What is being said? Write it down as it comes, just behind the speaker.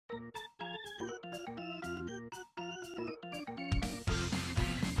You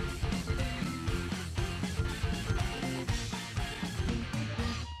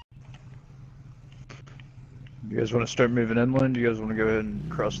guys want to start moving inland? You guys want to go ahead and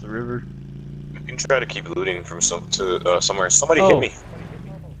cross the river? You can try to keep looting from somewhere. Somebody hit me.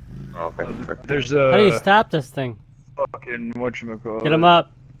 Oh, okay. There's How do you stop this thing? fucking whatchamacallit. Get him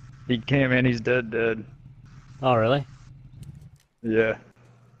up. He can't, man. He's dead. Oh, really? Yeah.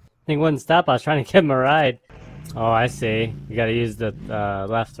 Thing wouldn't stop. I was trying to give him a ride. Oh, I see. You gotta use the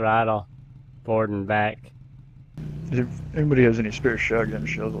left throttle, forward and back. If anybody has any spare shotgun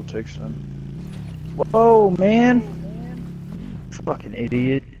shells, I'll take some. Whoa, man! Fucking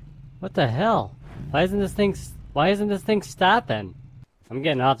idiot. What the hell? Why isn't this thing stopping? I'm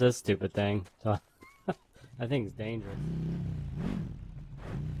getting off this stupid thing. So I think it's dangerous.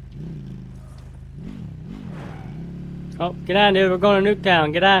 Oh, get on, dude. We're going to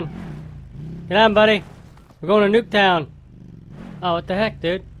Nuketown. Get on. Get on, buddy. We're going to Nuketown. Oh, what the heck,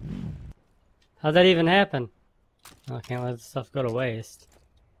 dude? How'd that even happen? Oh, I can't let this stuff go to waste.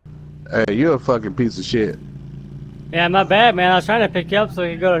 Hey, you're a fucking piece of shit. Yeah, my bad, man. I was trying to pick you up so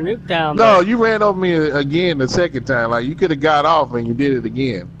we could go to Nuketown. No, you ran over me again the second time. Like, you could have got off and you did it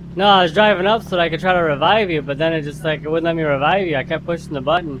again. No, I was driving up so that I could try to revive you, but then it just, like, it wouldn't let me revive you. I kept pushing the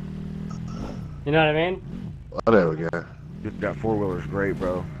button. You know what I mean? Whatever, guy. That four-wheeler's great,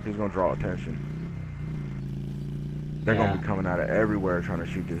 bro. He's gonna draw attention. They're gonna be coming out of everywhere trying to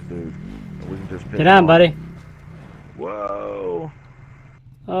shoot this dude. And we can just pick Get on, him buddy. Whoa.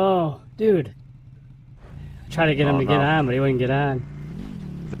 Oh, dude. I tried to get him to get on, but he wouldn't get on.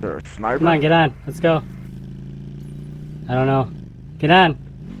 Is there a sniper? Come on, get on. Let's go. I don't know. Get on.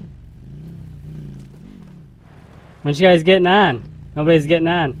 When you guys getting on? Nobody's getting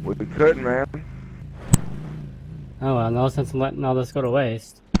on. We couldn't, man. Oh well, no sense in letting all this go to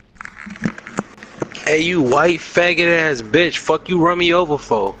waste. Hey, you white faggot ass bitch. Fuck you run me over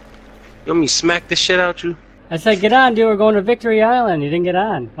for? You want me to smack the shit out you? I said get on, dude. We're going to Victory Island. You didn't get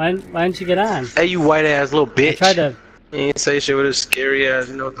on. Why didn't you get on? Hey, you white ass little bitch. I tried to... You ain't say shit with a scary ass.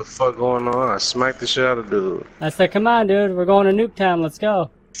 You know what the fuck going on. I smacked the shit out of dude. I said, come on, dude. We're going to Nuketown. Let's go.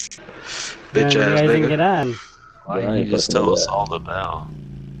 Bitch ass you guys didn't nigga. get on. Why didn't you just tell us all about?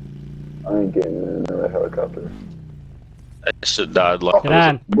 I ain't getting in another helicopter. That shit died like Get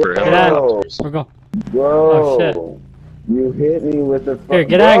on. For Get on. We're going. Bro, Oh, shit. You hit me with the Here,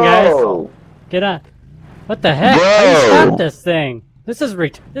 get on, guys. Get on. What the heck? How do you stop this thing? This is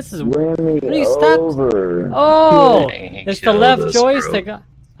Ran me How do you stop? over. Oh, it's the left joystick.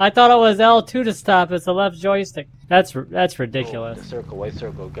 I thought it was L2 to stop. It's the left joystick. That's ridiculous. The circle, white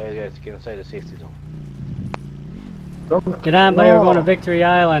circle. Guys, get inside the safety zone. Get on, buddy. We're going to Victory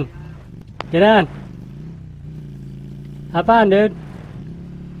Island. Get on. Hop on, dude.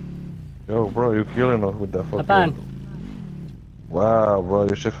 Yo, bro, you're killing us with that fucking... Hop on. Wow, bro,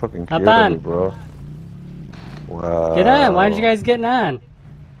 you're just fucking Hop killing on. me, bro. Wow. Get on. Why aren't you guys getting on?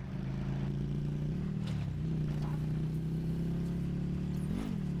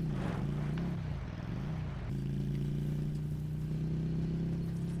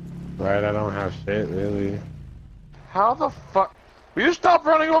 Right, I don't have shit, really. How the fuck? Will you stop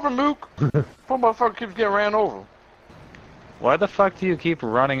running over Mook? Poor motherfucker keeps getting ran over. Why the fuck do you keep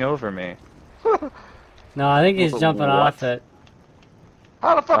running over me? No, I think he's jumping off it.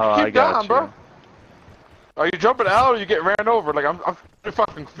 How the fuck Oh, you I keep got down, you. bro? Are you jumping out or you get ran over? Like, I'm pretty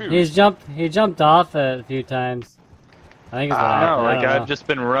fucking confused. He jumped off it a few times. I think it's what happened. No, I like don't know. I've just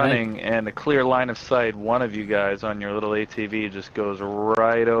been running and a clear line of sight, one of you guys on your little ATV just goes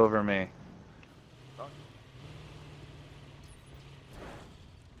right over me.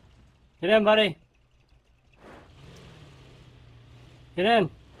 Get in, buddy. Get in.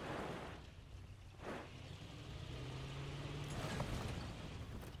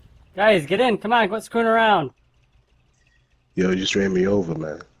 Guys, get in. Come on, quit screwing around. Yo, you just ran me over,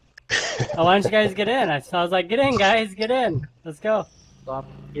 man. Oh, why don't you guys get in? I was like, get in, guys, get in. Let's go. Stop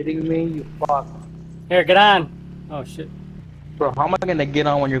hitting me, you fuck. Here, get on. Oh, shit. Bro, how am I gonna get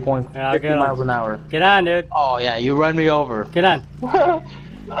on when you're going Yeah, I'll 50 get on. miles an hour? Get on, dude. Oh yeah, you run me over. Get on.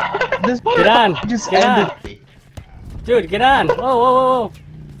 This Get on. just Get ended on. me. Dude, get on. Whoa, whoa, whoa, whoa.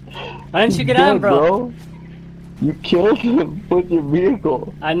 Why didn't you get on, bro? You killed him with your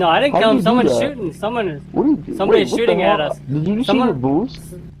vehicle. I know, I didn't How'd kill him. you do Someone's that? shooting. What did you, Somebody's what the shooting at hell? us. Did you see Someone- your boost?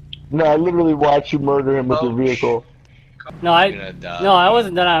 No, I literally watched you murder him with your vehicle. No, I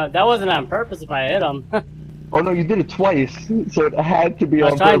wasn't that wasn't on purpose if I hit him. Oh no, you did it twice, so it had to be I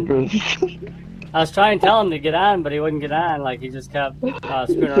on was trying- purpose. I was trying to tell him to get on, but he wouldn't get on. Like, he just kept screwing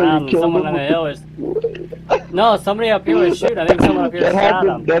So you around. And killed someone him on the with hill was... No, somebody up here was shooting. I think someone up here shot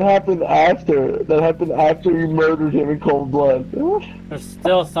him. That happened after. That happened after you murdered him in cold blood. There's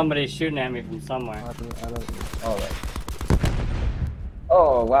still somebody shooting at me from somewhere.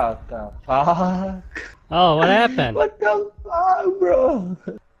 Oh, wow. The fuck? Oh, what happened? What the fuck, bro?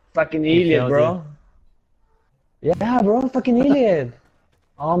 Fucking He idiot, killed bro. Yeah, bro. Fucking idiot.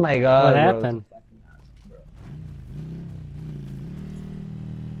 Oh my god. What bro. happened?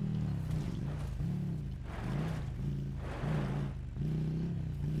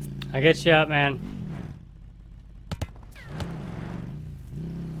 I get you up, man.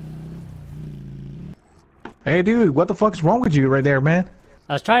 Hey, dude, what the fuck's wrong with you right there, man?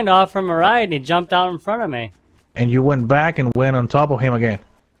 I was trying to offer him a ride, and he jumped out in front of me. And you went back and went on top of him again.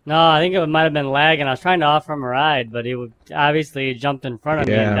 No, I think it might have been lagging. I was trying to offer him a ride, but he would, obviously he jumped in front of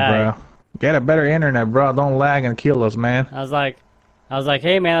me and died. Bro. Get a better internet, bro. Don't lag and kill us, man. I was like,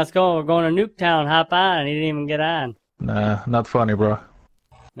 hey, man, let's go. We're going to Nuketown. Hop on. And he didn't even get on. Nah, not funny, bro.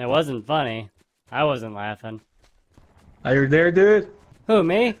 It wasn't funny. I wasn't laughing. Are you there, dude? Who,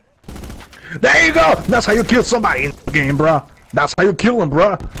 me? There you go! That's how you kill somebody in the game, bro. That's how you kill him,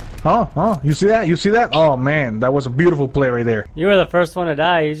 bro. Huh? You see that? You see that? Oh, man, that was a beautiful play right there. You were the first one to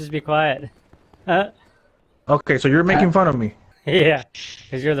die. You just be quiet. Okay, so you're making fun of me. Yeah,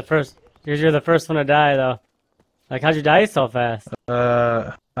 because you're the first. Because you're the first one to die, though. Like, how'd you die so fast?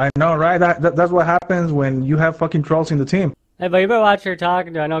 I know, right? That's what happens when you have fucking trolls in the team. Hey, but you better watch who you're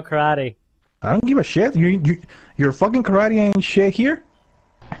talking to. I know karate. I don't give a shit. Your fucking karate ain't shit here.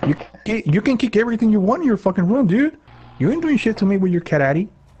 You can kick everything you want in your fucking room, dude. You ain't doing shit to me with your karate.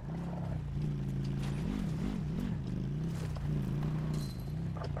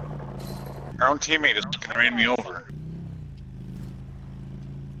 Our own teammate is carrying me over.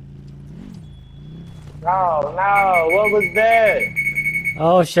 No, what was that?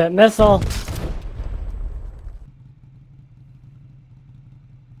 Oh, shit, missile.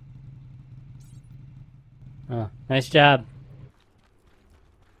 Oh, nice job.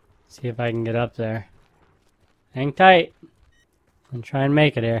 See if I can get up there. Hang tight. And try and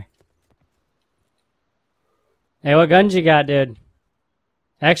make it here. Hey, what guns you got, dude?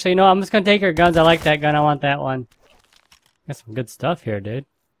 Actually, no, I'm just gonna take your guns. I like that gun. I want that one. Got some good stuff here, dude.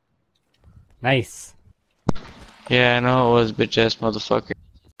 Nice. Yeah, I know it was, bitch ass motherfucker.